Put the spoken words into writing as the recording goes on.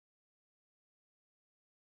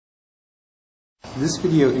This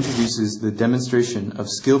video introduces the demonstration of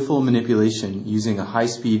skillful manipulation using a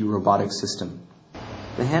high-speed robotic system.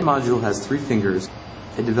 The hand module has 3 fingers,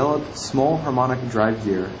 a developed small harmonic drive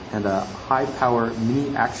gear, and a high-power mini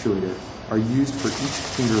actuator are used for each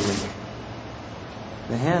finger link.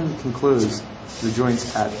 The hand can close the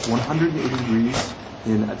joints at 180 degrees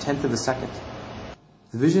in a tenth of a second.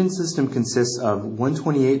 The vision system consists of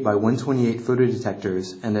 128 by 128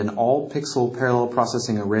 photodetectors and an all-pixel parallel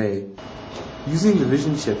processing array. Using the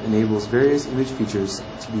vision chip enables various image features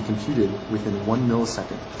to be computed within 1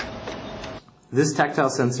 millisecond. This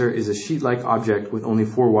tactile sensor is a sheet-like object with only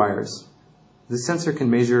 4 wires. This sensor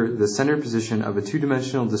can measure the center position of a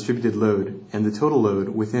 2-dimensional distributed load and the total load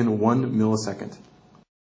within 1 millisecond.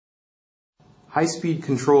 High-speed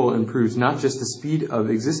control improves not just the speed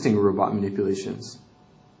of existing robot manipulations.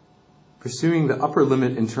 Pursuing the upper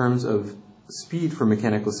limit in terms of speed for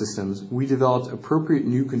mechanical systems, we developed appropriate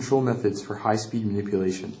new control methods for high-speed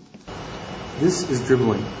manipulation. This is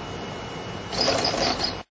dribbling.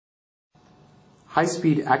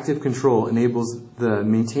 High-speed active control enables the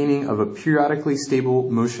maintaining of a periodically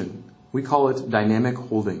stable motion. We call it dynamic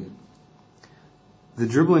holding. The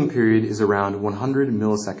dribbling period is around 100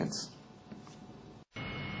 milliseconds.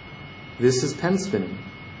 This is pen spinning.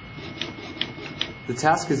 The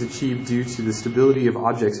task is achieved due to the stability of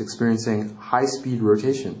objects experiencing high-speed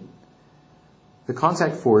rotation. The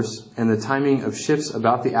contact force and the timing of shifts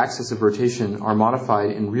about the axis of rotation are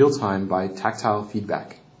modified in real time by tactile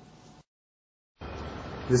feedback.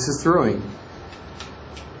 This is throwing.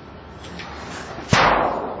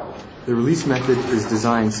 The release method is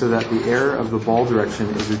designed so that the error of the ball direction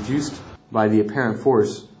is reduced by the apparent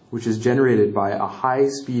force, which is generated by a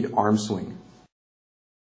high-speed arm swing.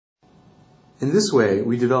 In this way,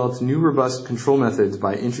 we developed new robust control methods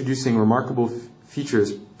by introducing remarkable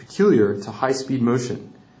features peculiar to high-speed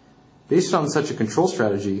motion. Based on such a control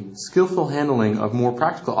strategy, skillful handling of more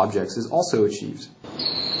practical objects is also achieved.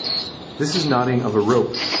 This is knotting of a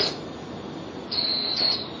rope.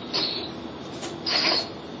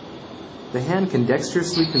 The hand can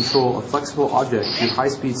dexterously control a flexible object through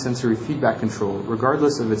high-speed sensory feedback control,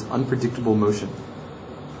 regardless of its unpredictable motion.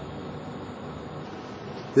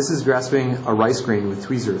 This is grasping a rice grain with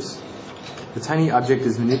tweezers. The tiny object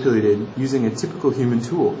is manipulated using a typical human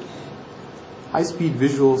tool. High-speed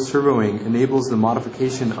visual servoing enables the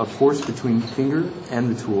modification of force between finger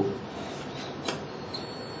and the tool.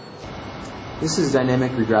 This is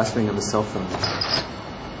dynamic regrasping of a cell phone.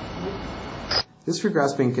 This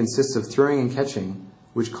regrasping consists of throwing and catching,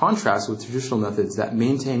 which contrasts with traditional methods that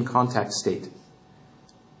maintain contact state.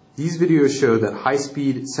 These videos show that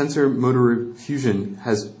high-speed sensor-motor fusion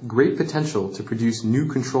has great potential to produce new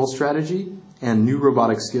control strategy and new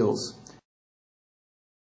robotic skills.